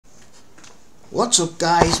What's up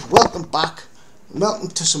guys, welcome back and welcome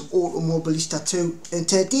to some Automobilista 2, and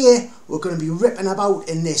today we're going to be ripping about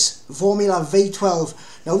in this Formula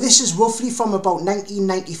V12. Now this is roughly from about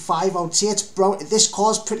 1995, I would say. It's brown. This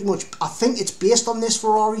car's pretty much, I think it's based on this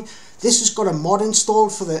Ferrari. This has got a mod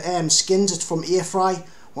installed for the skins. It's from Airfry,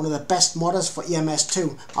 one of the best modders for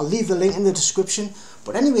EMS2. I'll leave the link in the description.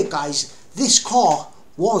 But anyway guys, this car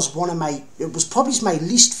was it was probably my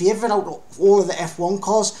least favourite out of all of the F1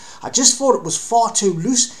 cars. I just thought it was far too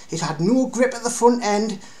loose. It had no grip at the front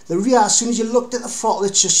end. The rear, as soon as you looked at the throttle,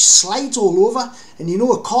 it just slides all over. And you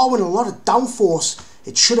know, a car with a lot of downforce,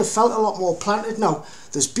 it should have felt a lot more planted. Now,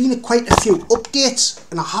 there's been quite a few updates,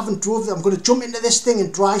 and I haven't drove it. I'm going to jump into this thing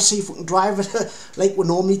and see if we can drive it like we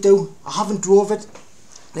normally do. I haven't drove it.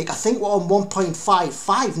 Like, I think we're on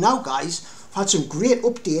 1.55 now, guys. I've had some great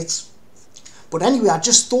updates. But anyway, I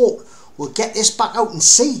just thought we'll get this back out and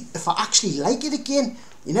see if I actually like it again.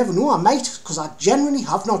 You never know, I might, because I genuinely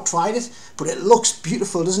have not tried it. But it looks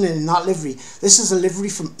beautiful, doesn't it, in that livery. This is a livery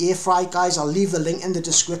from Airfry, guys. I'll leave the link in the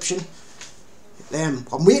description.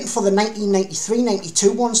 I'm waiting for the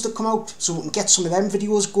 1993-92 ones to come out so we can get some of them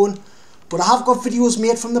videos going. But I have got videos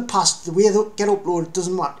made from the past. The way they get uploaded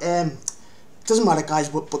doesn't matter. Doesn't matter guys,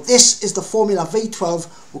 but this is the Formula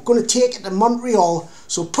V12. We're going to take it to Montreal,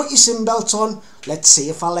 so put your seat belts on. Let's see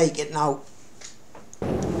if I like it now.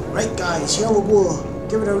 Right guys, here we go.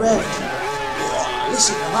 Give it a rev. Oh,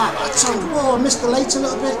 listen to that. That sounds, whoa, I missed the lights a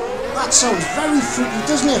little bit. That sounds very fruity,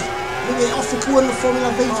 doesn't it? Maybe off we go in the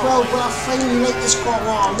Formula V12, but I finally like this car.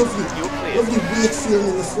 Wow, lovely. Lovely weight feeling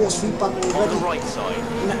in the force feedback already. Right side.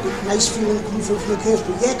 Nice feeling coming through from the curves.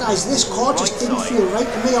 But yeah guys, this car just didn't feel right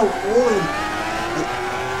to me out of all of them.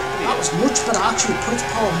 That was much better actually, put its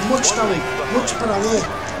power much down, much better there.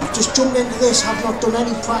 I've just jumped into this, have not done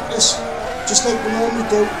any practice, just like we normally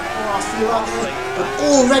do. Oh, I feel that there. But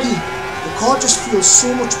already, the car just feels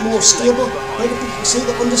so much more stable. Right, if you can see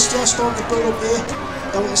the understeer starting to build up there,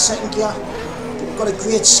 down in second gear. We've got a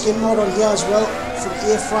great skin mod on here as well, from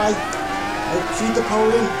Airfry. Feed the power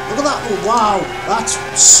in. Look at that, oh wow, that's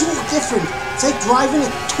so different. It's like driving a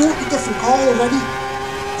totally different car already.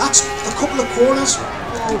 That's a couple of corners.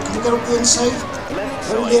 Oh, can we get up the inside?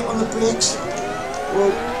 Very late on the brakes.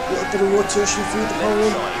 Oh, a little bit of rotation, feed the power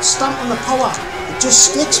in. Stamp on the power. It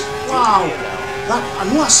just sticks. Wow. That, I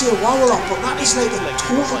know I say wow a lot, but that is like a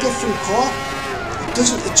totally different car.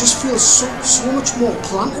 It just feels so much more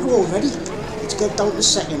planted already. Let's get down to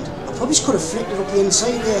second. I probably could have flicked it up the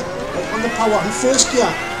inside there. Like on the power in first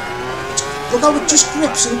gear. Look how it just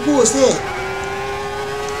grips and goes there.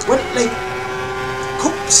 When, like,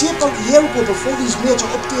 see about a year ago, before these major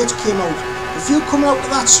updates came out, if you come out to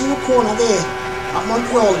that slow corner there at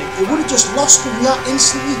Montreal, you would have just lost the rear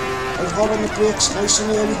instantly. And hard on the brakes, nice and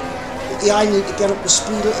early. The I need to get up the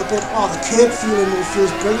speed a little bit. Oh, the curb feeling though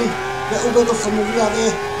feels brilliant. Little wiggle from the rear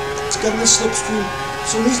there. It's getting the slipstream.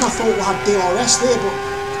 For some reason I thought we had DRS there, but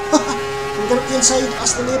can we get up the inside?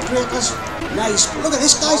 That's the late breakers. Nice. But look at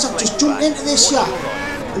this guys, I've just jumped into this here.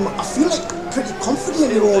 And I feel like pretty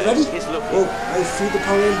confident in it already. Oh, I feed the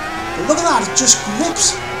power in. But look at that, it just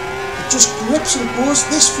grips. It just grips and goes.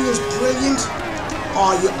 This feels brilliant.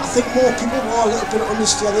 Oh, yeah, I think more people are a little bit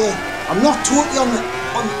understeer there. I'm not totally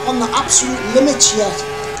on the absolute limits yet.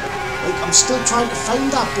 Like, I'm still trying to find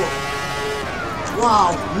that, but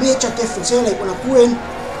wow, major difference here. Like when I go in,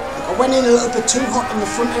 like I went in a little bit too hot on the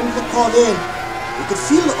front end of the car there. You could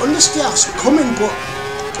feel the understeers coming, but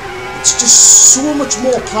it's just so much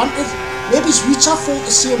more planted. Maybe Rita thought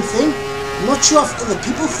the same thing. I'm not sure if other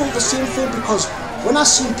people thought the same thing, because when I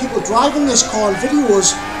seen people driving this car in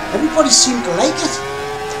videos, everybody seemed to like it.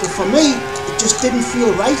 But for me, it just didn't feel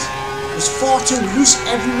right. It was far too loose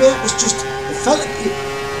everywhere. It was just, it felt like it.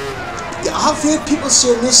 I have heard people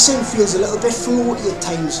saying this thing feels a little bit floaty at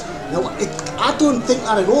times. Now, I don't think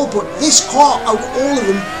that at all, but this car, out of all of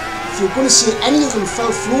them, if you're going to say any of them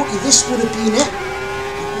felt floaty, this would have been it.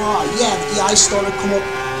 Oh yeah, the eyes started to come up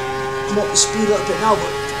to speed a little bit now,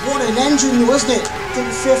 but what an engine though, isn't it? I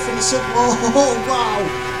think the fifth and the sixth, oh wow,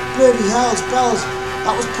 bloody hells, bells.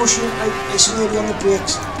 That was pushing it right nice and early on the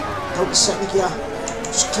brakes. Out the second gear,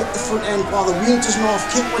 just clip the front end. Wow, the wheel doesn't half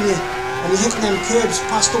kick when you're hitting them curbs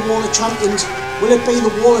past the wall of champions. Will it be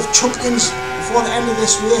the wall of champions before the end of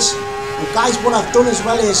this race? Now guys, what I've done as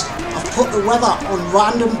well is I've put the weather on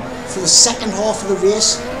random for the second half of the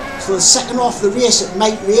race. So the second half of the race, it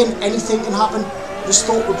might rain, anything can happen. Just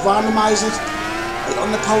thought we'd randomise it. Like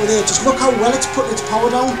on the power there, just look how well it's putting its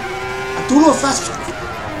power down. I don't know if that's,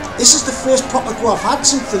 this is the first proper go I've had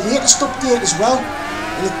since the latest update as well.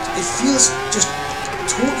 And it feels just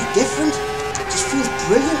totally different. It just feels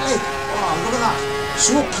brilliant, like, oh look at that,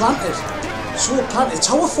 so planted, So planted. It's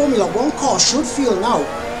how a Formula 1 car should feel now.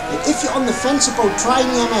 Like if you're on the fence about trying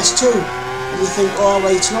the MS2 and you think, oh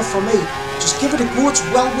well, it's not for me, just give it a go. It's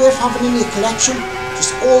well worth having in your collection.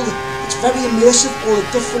 Just it's very immersive, all the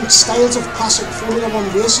different styles of classic Formula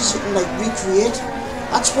 1 races you can like recreate.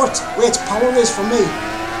 That's where its power is for me.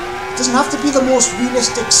 It doesn't have to be the most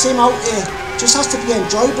realistic sim out there. It just has to be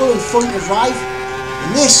enjoyable and fun to drive.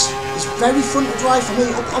 And this is very fun to drive for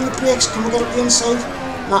me. Up on the brakes, can we get up the inside?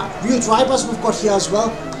 Now, real drivers we've got here as well.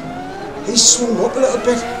 He's swung up a little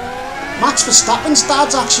bit. Max Verstappen's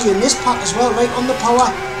dad's actually in this pack as well, right on the power.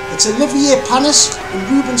 It's Olivier Panis and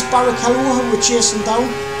Rubens Barrichello who we're chasing down.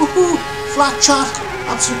 Woohoo! Flat chat,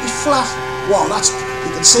 absolutely flat. Wow,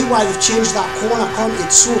 you can see why they've changed that corner, can't you?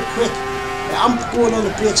 It's so quick. I'm going on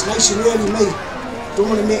the brakes nice and early, me. Don't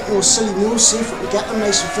want to make no silly moves, see if we can get them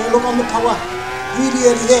nice and fair. Look on the power, really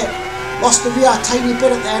early there. Lost the rear a tiny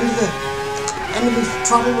bit at the end of my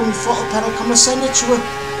travel when we throttle pedal. Can we send it to her?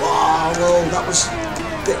 Wow, well, that was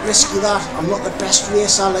a bit risky that. I'm not the best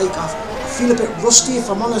racer, like, I feel a bit rusty if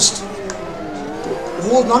I'm honest. But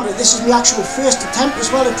holding on to it, this is my actual first attempt as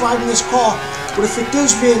well at driving this car. But if it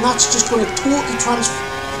does rain, that's just going to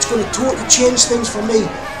totally change things for me.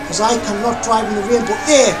 Because I cannot drive in the rain. But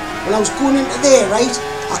there, when I was going into there, right,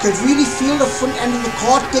 I could really feel the front end of the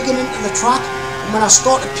car digging into the track. And when I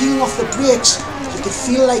started peeling off the brakes, you could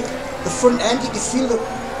feel like the front end, you could feel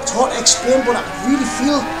it's hard to explain, but I could really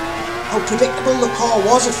feel how predictable the car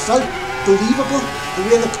was. It felt believable, the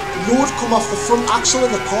way the load come off the front axle of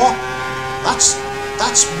the car. That's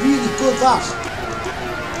really good, that.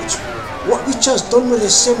 It's what Rich has done with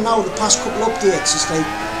this sim now, the past couple updates, is like,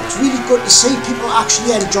 it's really good to see people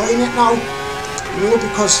actually enjoying it now, you know,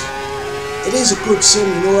 because it is a good sim,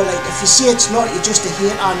 you know, like, if you say it's not, you're just a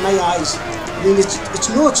hater in my eyes. I mean, it's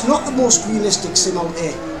not the most realistic sim out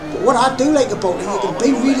there, but what I do like about it, you can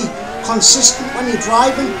be really consistent when you're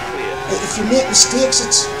driving. If you make mistakes,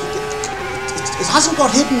 it hasn't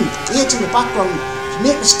got hidden aids in the background. If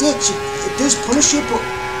you make mistakes, it does punish you, but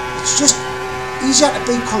it's just easier to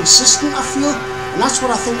be consistent, I feel, and that's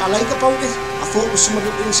what I think I like about it. I thought it was somebody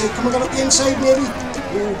up the inside. Can we get up the inside, maybe?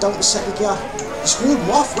 Oh, down to second gear. It's holding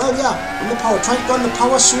off, well, yeah, on the power. Trying to go on the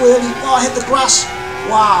power so early. Oh, I hit the grass.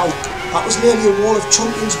 Wow, that was nearly a Wall of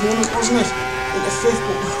Champions moment, wasn't it? Into fifth,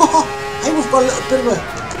 but hey, we've got a little bit of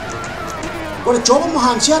got a job on my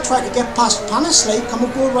hands here, trying to get past Panis, like, can we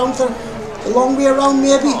go around the long way around,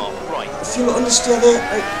 maybe? A few little understeer there,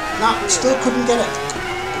 right, nah, still couldn't get it.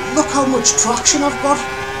 Look how much traction I've got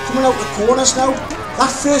coming out the corners now.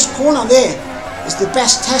 That first corner there is the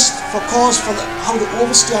best test for cars for how the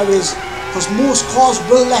oversteer is, because most cars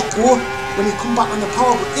will let go when you come back on the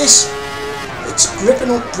power, but this, it's gripping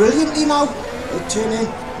up brilliantly now. We'll turn in,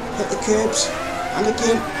 hit the curbs, and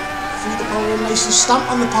again, feed the power in nice and stamp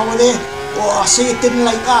on the power there. Oh, I see it didn't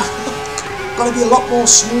like that. Got to be a lot more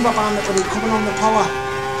smoother on it when you're coming on the power.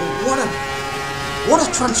 But what a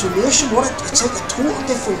transformation! It's like a total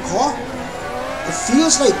different car. It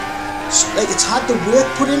feels like it's had the work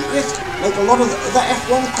put into it. Like a lot of the other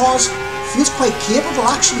F1 cars, it feels quite capable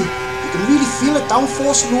actually. You can really feel the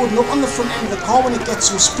downforce loading up on the front end of the car when it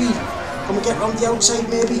gets some speed. Can we get round the outside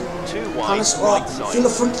maybe? Feel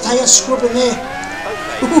the front tyres scrubbing there.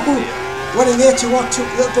 Okay. Went in there to what? Took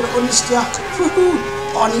a little bit of understeer.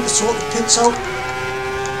 Oh, I need to sort the pits out.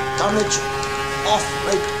 Damage. Off.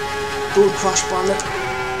 Right. Don't crash bandit.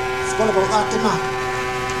 Forgot about that, didn't I?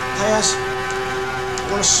 Tyres.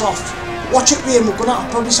 Want a soft. Watch it rain. We're gonna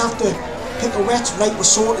probably have to pick a wet. Right, we're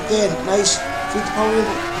sorted again. Nice. Feed the power in.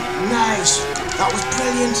 Nice. That was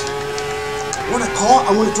brilliant. What a car.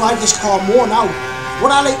 I'm going to drive this car more now.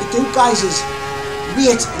 What I like to do, guys, is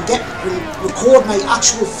wait and record my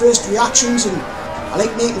actual first reactions, and I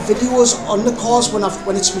like making videos on the cars when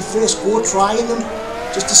it's my first go trying them,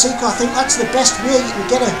 just to see, because I think that's the best way you can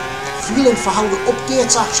get a feeling for how the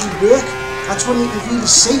updates actually work. That's when you can really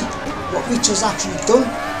see what Rich has actually done.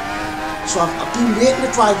 So I've been waiting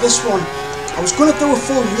to drive this one. I was going to do a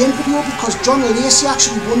full rain video because John Lacey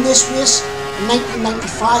actually won this race in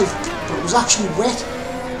 1995, but it was actually wet.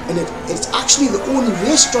 And it's actually the only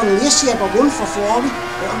race John Lacey ever won for Ferrari.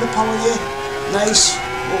 Right on the power there. Nice.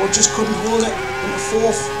 Oh, just couldn't hold it into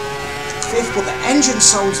fourth, fifth, but the engine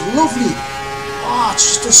sounds lovely. Ah,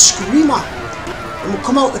 it's just a screamer. When we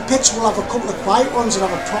come out the pits, we'll have a couple of quiet ones and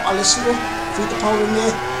have a proper listen to it. Feed the power in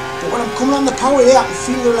there. But when I'm coming on the power there, I can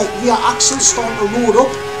feel the rear axle starting to load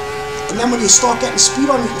up. And then when you start getting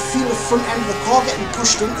speed on, you can feel the front end of the car getting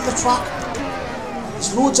pushed into the track.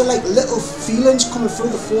 There's loads of like little feelings coming through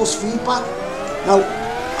the force feedback. Now,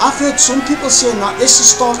 I've heard some people saying that this is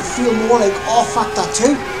starting to feel more like R Factor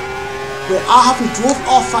 2. where I haven't drove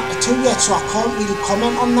R-Factor 2 yet, so I can't really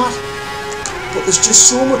comment on that. But there's just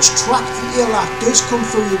so much track detail that does come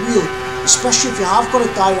through the wheel, especially if you have got a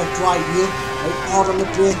direct drive wheel. Right, hard on the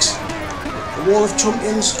brakes. The wall of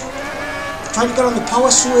champions. Trying to get on the power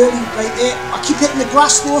so early, right there. I keep hitting the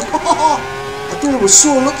grass though. I don't know, I was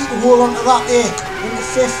so lucky to hold on to that there in the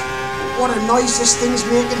fifth. What a noise this thing's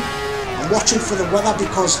making. I'm watching for the weather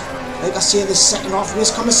because, like I say, this second half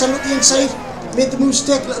race, come and send up the inside. Made the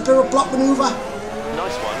mistake, a little bit of block manoeuvre.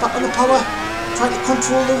 Nice one. Back on the power. Trying to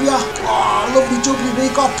control the rear. Oh, lovely jubbly. We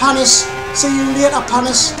got Panis. See you later,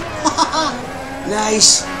 Panis.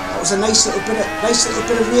 Nice. That was a nice little bit of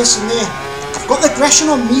racing there. I've got the aggression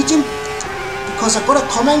on medium because I've got a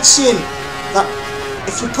comment saying that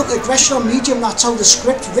if you put the aggression on medium, that's how the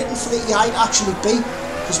script written for the AI actually be.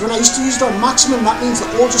 Because when I used to use it on maximum, that means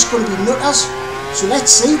they're all just going to be nutters. So let's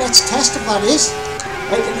see. Let's test if that is.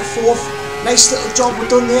 Right in the fourth. Nice little job we've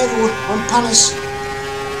done there though on Panis.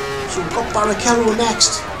 So we've got Barrichello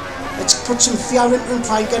next. Let's put some fear into him,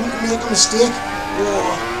 try and get him to make a mistake.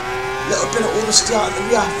 Oh, little bit of oversteer at the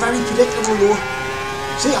rear, very predictable though.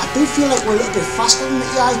 See, I do feel like we're a little bit faster than the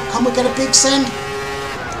AI. Can we get a big send?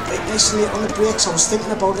 Right, nice and late on the brakes, I was thinking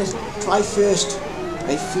about it. Try first.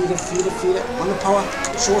 Right, feed it. On the power,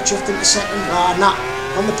 short shift into second. Nah,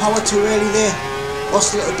 on the power too early there.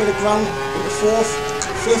 Lost a little bit of ground into fourth,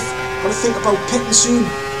 fifth. Got to think about pitting soon.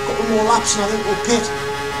 Couple more laps and I think we'll pit.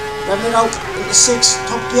 Revving it out into sixth,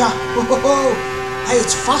 top gear. Hey,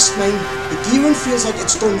 it's fast, man. The gearing feels like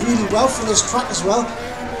it's done really well for this track as well.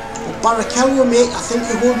 But Barrichello, mate, I think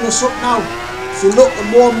you're holding us up now. If you look, the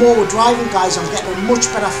more and more we're driving, guys, I'm getting a much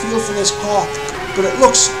better feel for this car. But it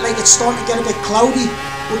looks like it's starting to get a bit cloudy.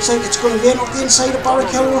 Looks like it's going to rain up the inside of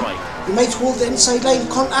Barrichello. You might hold the inside line.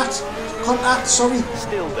 Contact, sorry.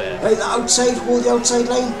 Still there. Right, the outside, hold the outside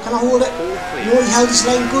line. Can I hold it? No, he held his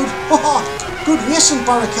line good. Good racing,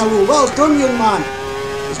 Barrichello. Well done, young man.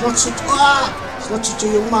 He's not such a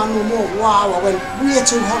young man no more. Wow, I went way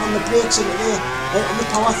too hot on the brakes into there. Right on the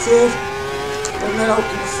power third. Running it out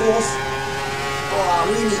into fourth. Oh,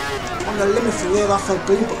 really on the limit for there. That felt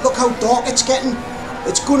brilliant. But look how dark it's getting.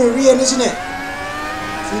 It's gonna rain, isn't it?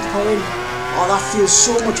 Feed power in. Oh, that feels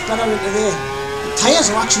so much better into there. The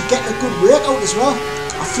tyres are actually getting a good workout as well.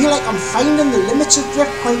 I feel like I'm finding the limits of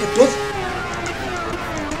grip quite a bit.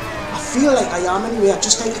 I feel like I am anyway. I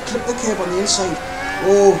just need to clip the curb on the inside.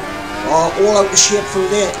 Oh, all out of shape through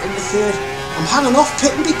there in the third. I'm hanging off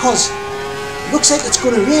pitting because it looks like it's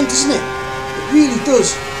going to rain, doesn't it? It really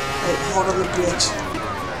does. Right, hard on the brakes.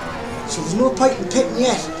 So there's no point in pitting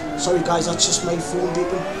yet. Sorry guys, that's just my phone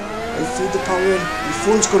beeping. Right, feed the power in. My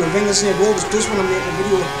phone's going to ring, isn't it? It always does when I'm making a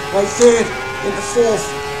video. Right, third into fourth.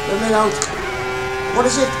 Running it out. What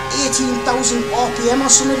is it? 18,000 RPM or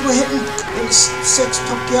something we're hitting. Into sixth,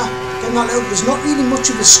 top gear. Getting that little, there's not really much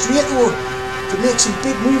of a straight though to make some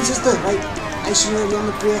big moves, is there? Right, nice and early on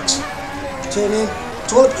the brakes. Turn in.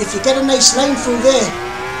 If you get a nice line through there,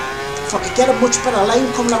 if I could get a much better line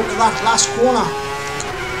coming out of that last corner,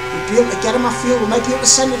 we'd be able to get him, I feel. We might be able to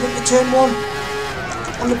send it into turn one.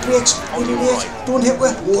 On the brakes, really late. Don't hit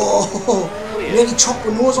with. Whoa, nearly chopped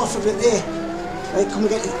the nose off of it there. Right, can we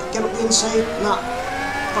get up the inside? Nah,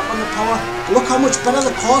 back on the power. Look how much better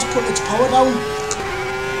the car's putting its power down.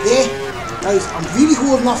 There, right, I'm really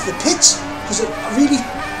holding off the pits because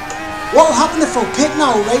what will happen if I pit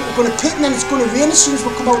now, right? We're going to pit and then it's going to rain as soon as we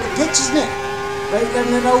come out the pits, isn't it? Right,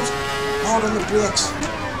 letting it out, hard on the brakes,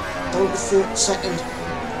 down to third, second.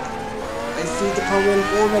 I feed the power in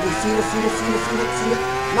already, feel it.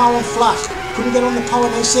 Now I'm flat, couldn't get on the power,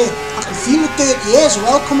 and I say, I can feel the dirty air as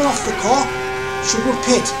well coming off the car. Should we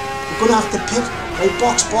pit? We're going to have to pit, right,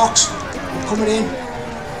 box, I'm coming in.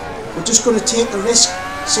 We're just going to take the risk.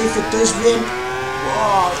 See if it does rain.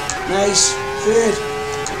 Wow, nice. Third.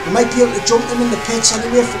 We might be able to jump them in the pits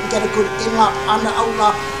anyway if we can get a good in lap and an out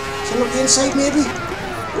lap. Send up the inside maybe.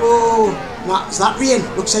 Whoa. Nah, is that rain?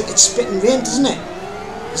 Looks like it's spitting rain, doesn't it?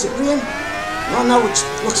 Is it rain? No, it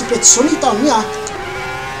looks a bit sunny down here.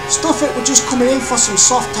 Stuff it, we're just coming in for some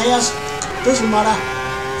soft tyres. Doesn't matter.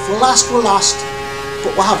 If we're last, we're last.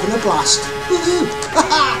 But we're having a blast. Woohoo!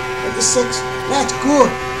 Haha! Into six. Let's go.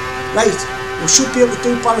 Right. We should be able to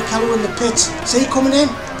do Barrichello in the pits. See coming in?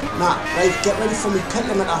 Nah, right, get ready for me pit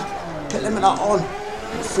limiter. Pit limiter on.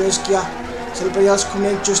 First gear. Is anybody else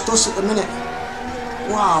coming in? Just us at the minute.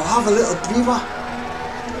 Wow, have a little breather.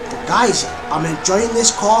 But guys, I'm enjoying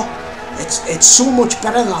this car. It's so much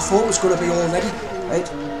better than I thought it was going to be already. Right,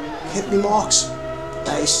 hit me marks.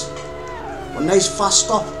 Nice. A nice fast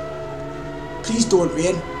stop. Please don't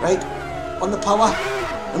rain. Right, on the power.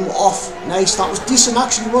 And we're off. Nice, that was decent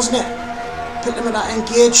actually, wasn't it? Pit limiter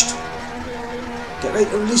engaged. Get ready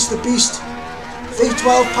to release the beast.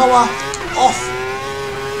 V12 power off.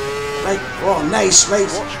 Right, oh nice, right.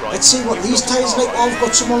 Let's see what these tyres like. Oh, I've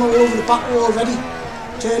got someone all over the back wheel already.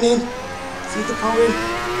 Turn in, feed the power in.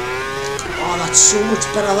 Oh, that's so much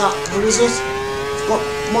better that. Who is it? I've got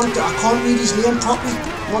Monte, I can't read his name properly.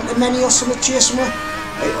 Montemany or something chasing me.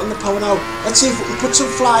 Right, on the power now. Let's see if we can put some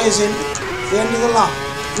flyers in at the end of the lap.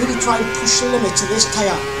 Really try and push the limits of this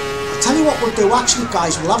tyre. I'll tell you what we'll do actually,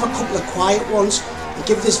 guys. We'll have a couple of quiet ones and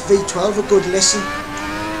give this V12 a good listen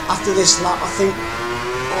after this lap, I think.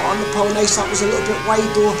 Oh, on the power nice, that was a little bit wide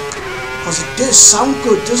though. Because it does sound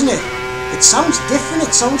good, doesn't it? It sounds different.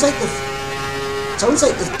 It sounds like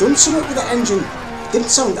they've done something with the engine. It didn't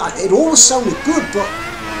sound, it always sounded good, but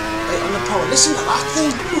right on the power, listen to that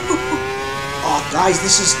thing. Oh guys,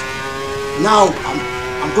 this is, now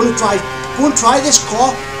I'm going to go and try this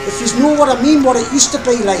car. If you know what I mean, what it used to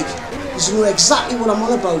be like, you know exactly what I'm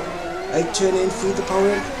on about. Right, turn in, feed the power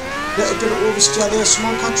in. Little bit of oversteer there,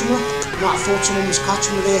 someone catching me. No, I thought someone was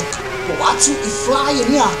catching me there. But we're absolutely flying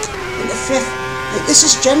here into fifth. Like, this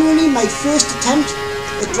is genuinely my first attempt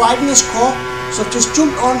at driving this car. So I've just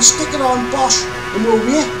jumped on, stick it on, bosh, and we're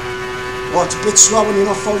away. Oh, it's a bit slow when you're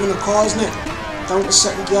not following the car, isn't it? Down to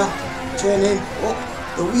second gear, turn in. Oh,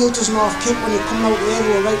 the wheel doesn't half kick when you're coming out there,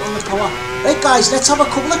 we're right on the power. Right guys, let's have a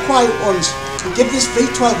couple of quiet ones and give this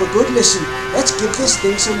V12 a good listen. Let's give this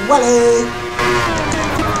thing some welly.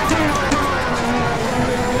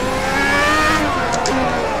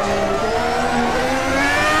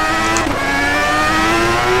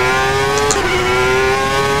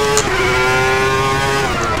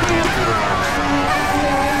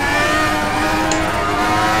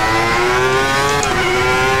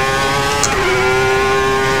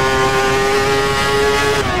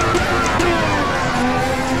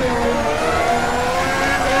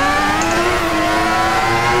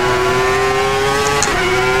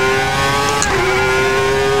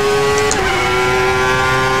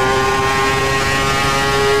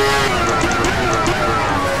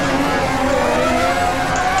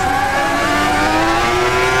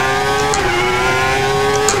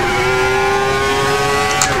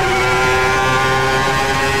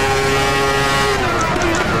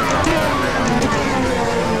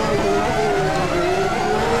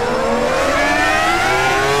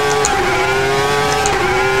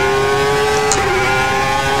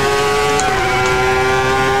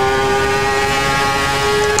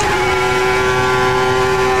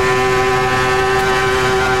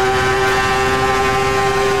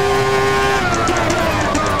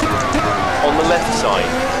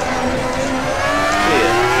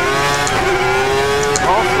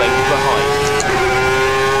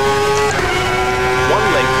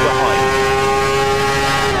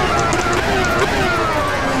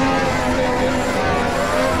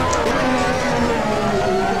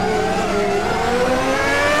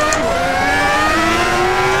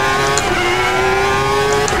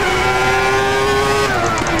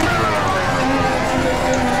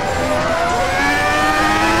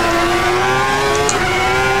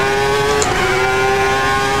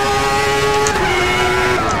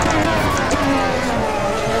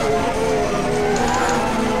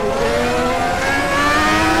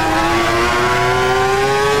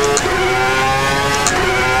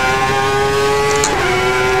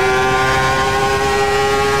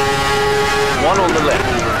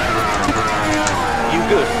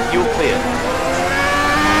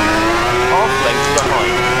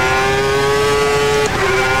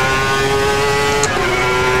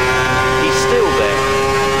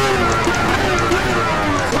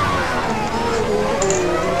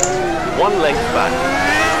 One length back.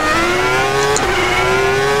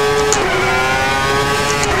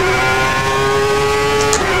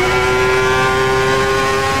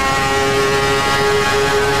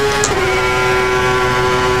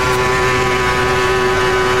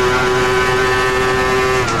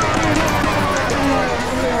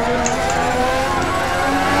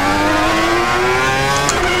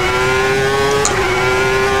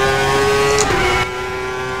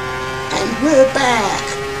 And we're back.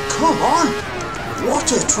 Come on,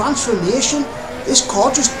 what a transformation. This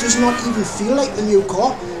car just does not even feel like the new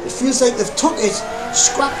car. It feels like they've took it,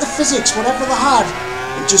 scrapped the physics, whatever they had,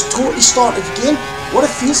 and just totally started again. What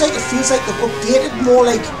it feels like they've updated more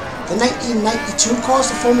like the 1992 cars,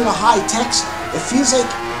 the Formula High Techs. It feels like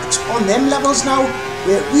it's on them levels now,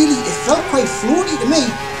 where it felt quite floaty to me.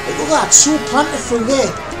 Like, look at that, so planted through there.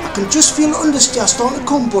 I can just feel the understeer starting to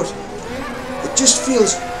come, but it just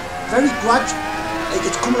feels very gradual. Like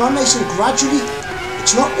it's coming on nice and gradually.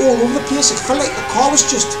 It's not all over the place. It felt like the car was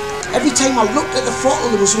just Every time I looked at the throttle,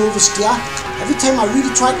 there was oversteer. Every time I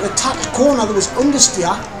really tried to attack a corner, there was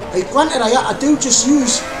understeer. Like, granted, I do just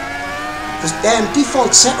use the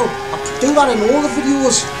default setup. I do that in all the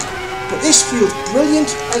videos. But this feels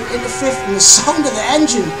brilliant, like into fifth, and the sound of the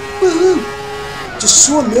engine, woohoo! Just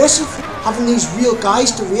so immersive, having these real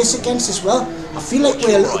guys to race against as well. I feel like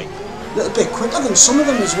we're a little bit quicker than some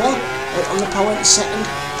of them as well, like on the power into second.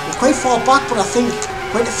 We're quite far back, but I think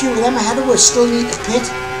quite a few of them ahead of us still need to pit.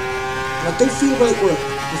 But I do feel like we've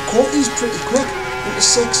caught these pretty quick into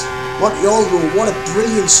sixth. What y'all know, what a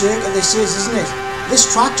brilliant circuit this is, isn't it? This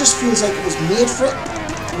track just feels like it was made for it.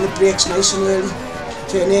 And the brakes nice and early.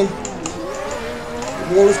 Turn in.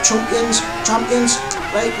 Wall of champions,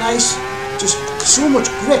 right, nice. Just so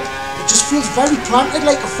much grip. It just feels very planted,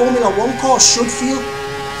 like a Formula 1 car should feel.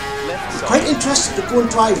 I'm quite interested to go and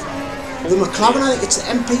drive the McLaren. I think it's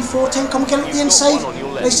the MP410. Come get up the inside.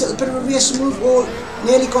 Nice little bit of a racing move. Oh,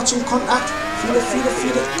 nearly got some contact. Feel it.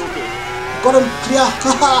 Got him clear.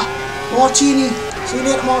 Martini. See you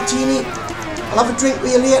later, Martini. I'll have a drink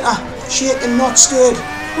with you later. Shaken, not stirred.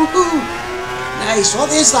 Woohoo! Nice. Oh,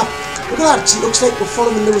 there's that. Look at that. It looks like we're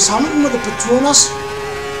following Lewis Hamilton with the Petronas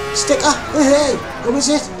sticker. Hey, who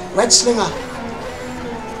is it? Red Slinger.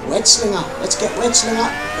 Let's get Red Slinger.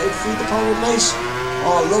 Right, feed the power, nice.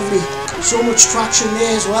 Oh, lovely. So much traction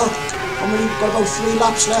there as well. We've got about 3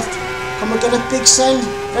 laps left. Can we get a big send?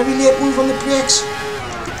 Very late move on the brakes.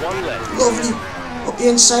 Lovely. Up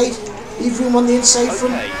the inside. Leave room on the inside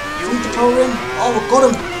for him. Feed the power in. Oh, we got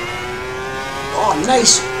him. Oh,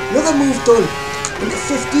 nice. Another move done. Into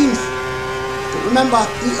 15th. But remember,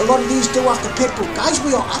 a lot of these do have to pit, but guys,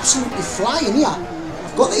 we are absolutely flying here.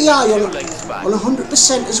 I've got the AI on 100%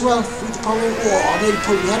 as well. Feed the power in. Oh, I nearly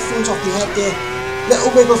pulled my headphones off my head there.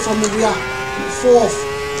 Little wiggle from the rear. Into 4th.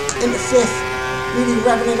 Into 5th. Really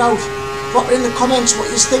revving it out. Drop it in the comments what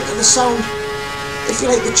you think of the sound. If you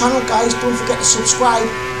like the channel, guys, don't forget to subscribe.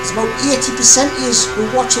 It's about 80% of you who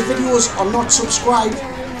watch the videos are not subscribed.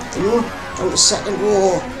 You know, down to second.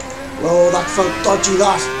 Oh, that felt dodgy,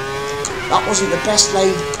 that. That wasn't the best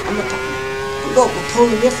line. Look, we're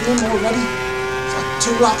pulling away from him already. There's like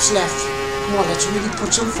 2 laps left. Come on, let's really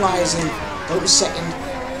put some flyers in. Down to second.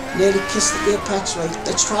 Nearly kissed the apex, right?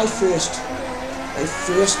 Let's try first. Right,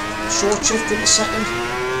 first. Short shift into second.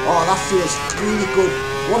 Oh, that feels really good.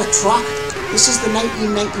 What a track. This is the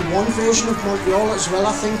 1991 version of Montreal as well,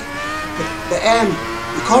 I think. But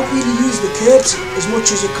you can't really use the curbs as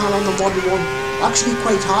much as you can on the modern one. Actually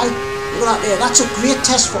quite high. Look at that there. That's a great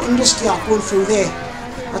test for understeer going through there.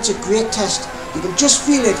 That's a great test. You can just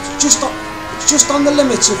feel it. It's just on the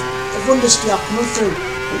limits of understeer coming through.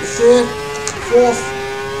 Into 3rd, 4th,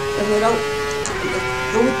 and then out.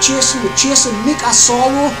 We're chasing Mika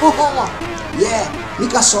Solo. Yeah,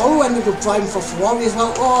 Mika Solo ended up driving for Ferrari as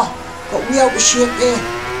well. Oh, got way out of shape there.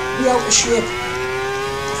 Way out of shape.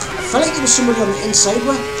 I felt like there was somebody on the inside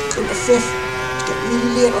where into 5th. To get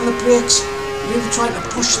really late on the brakes. Really trying to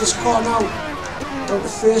push this car now. Down to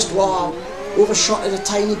 1st. Wow. Overshot it a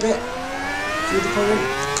tiny bit. Through the current.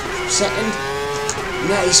 2nd.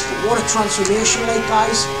 Nice. But what a transformation, like,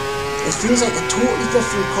 guys. It feels like a totally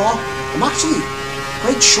different car. I'm actually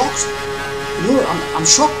quite shocked. You know, I'm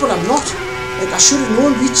shocked, but I'm not. Like, I should have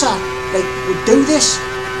known Rita, like, would do this.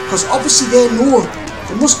 Because obviously they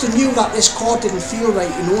must have knew that this car didn't feel right,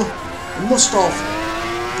 you know. They must have.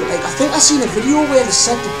 But like, I think I seen a video where they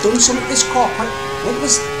said they'd done something to this car. I think it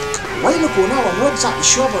was a while ago now, I'm not exactly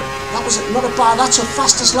sure, but that was not a bad. That's the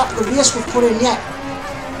fastest lap of the race we've put in yet.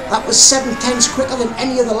 That was 7/10 quicker than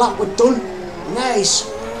any other lap we've done. Nice.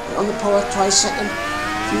 On the power, try second.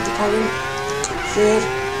 Feed the power in. 3rd.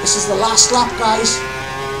 This is the last lap, guys.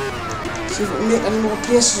 See if we can make any more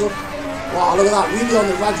paces up. Wow, look at that, really on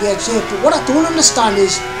the raggy edge there. But what I don't understand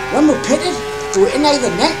is, when we're pitted, we're in either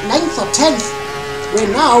 9th or 10th. Where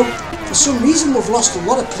now, for some reason, we've lost a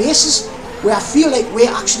lot of places where I feel like we're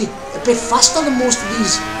actually a bit faster than most of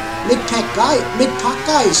these mid-pack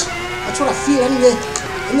guys. That's what I feel anyway.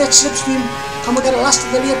 In that slipstream, can we get a last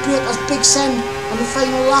of the late breakers? Big send on the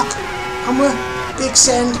final lap. Can we? Big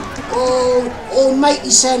send. Oh, almighty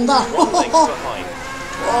send that.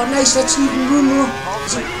 Oh, nice. Let's leave him room though.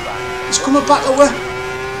 He's coming back away.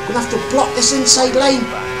 Gonna have to block this inside line.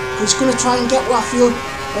 He's gonna try and get what I feel.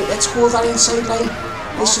 Right, let's hold that inside line.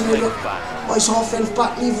 Nice and early. Oh, he's half length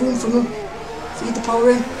back. Leave room for him. Feed the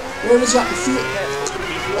power in. Where is he? I can feel it.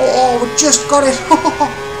 Oh, we just got it.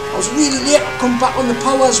 I was really late to come back on the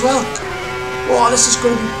power as well. Oh, this is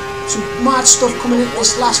going to be some mad stuff coming into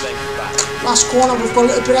this last corner. We've got a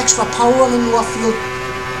little bit extra power on him, I feel.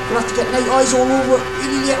 Gonna have to get night eyes all over it.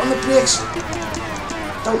 Really late on the brakes.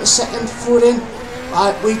 Down to second, throw it in.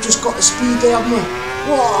 We just got the speed there, haven't we?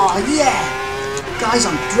 Whoa, yeah! Guys,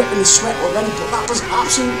 I'm dripping in sweat already, but that was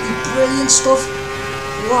absolutely brilliant stuff.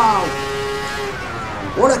 Wow.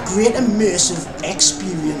 What a great immersive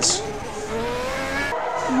experience.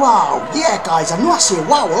 Wow, yeah guys, I know I say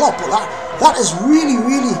wow a lot, but that has really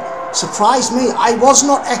surprised me. I was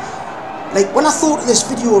not, like when I thought of this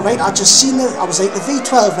video, right, I just seen it, I was like the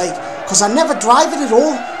V12, like, because I never drive it at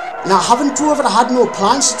all, and I haven't drove it, I had no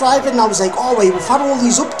plans to drive it, and I was like, oh wait, we've had all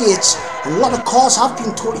these updates, and a lot of cars have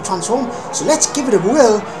been totally transformed, so let's give it a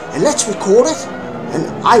whirl, and let's record it. And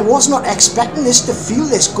I was not expecting this to feel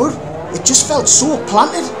this good. It just felt so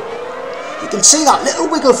planted. You can see that little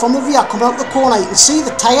wiggle from the rear come out the corner. You can see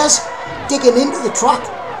the tyres digging into the track.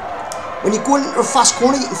 When you're going into a fast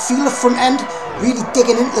corner, you can feel the front end really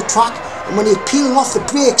digging into the track. And when you're peeling off the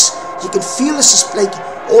brakes, you can feel this, like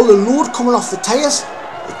all the load coming off the tyres.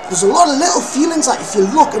 There's a lot of little feelings that if you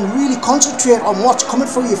look and really concentrate on what's coming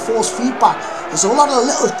through your force feedback, there's a lot of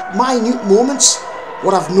little minute moments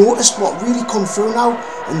what I've noticed what really come through now,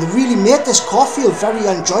 and they really made this car feel very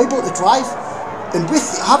enjoyable to drive. And with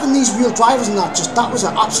having these real drivers and that was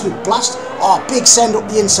an absolute blast. Oh, big send up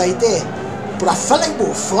the inside there. But I felt like we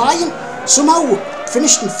were flying. Somehow we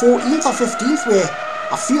finished in 14th or 15th, where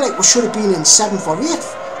I feel like we should have been in 7th or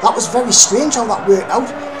 8th. That was very strange how that worked out,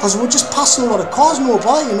 because we were just passing a lot of cars, no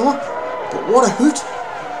bother, you know. But what a hoot.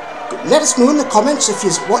 Let us know in the comments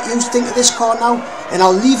what you think of this car now, and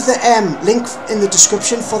I'll leave the link in the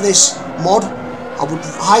description for this mod. I would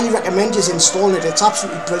highly recommend you installing it, it's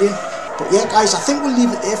absolutely brilliant. But yeah guys, I think we'll leave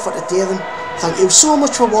it there for today then. Thank you so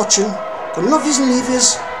much for watching. Good love yous and leave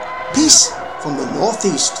yous. Peace from the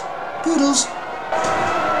northeast. Poodles.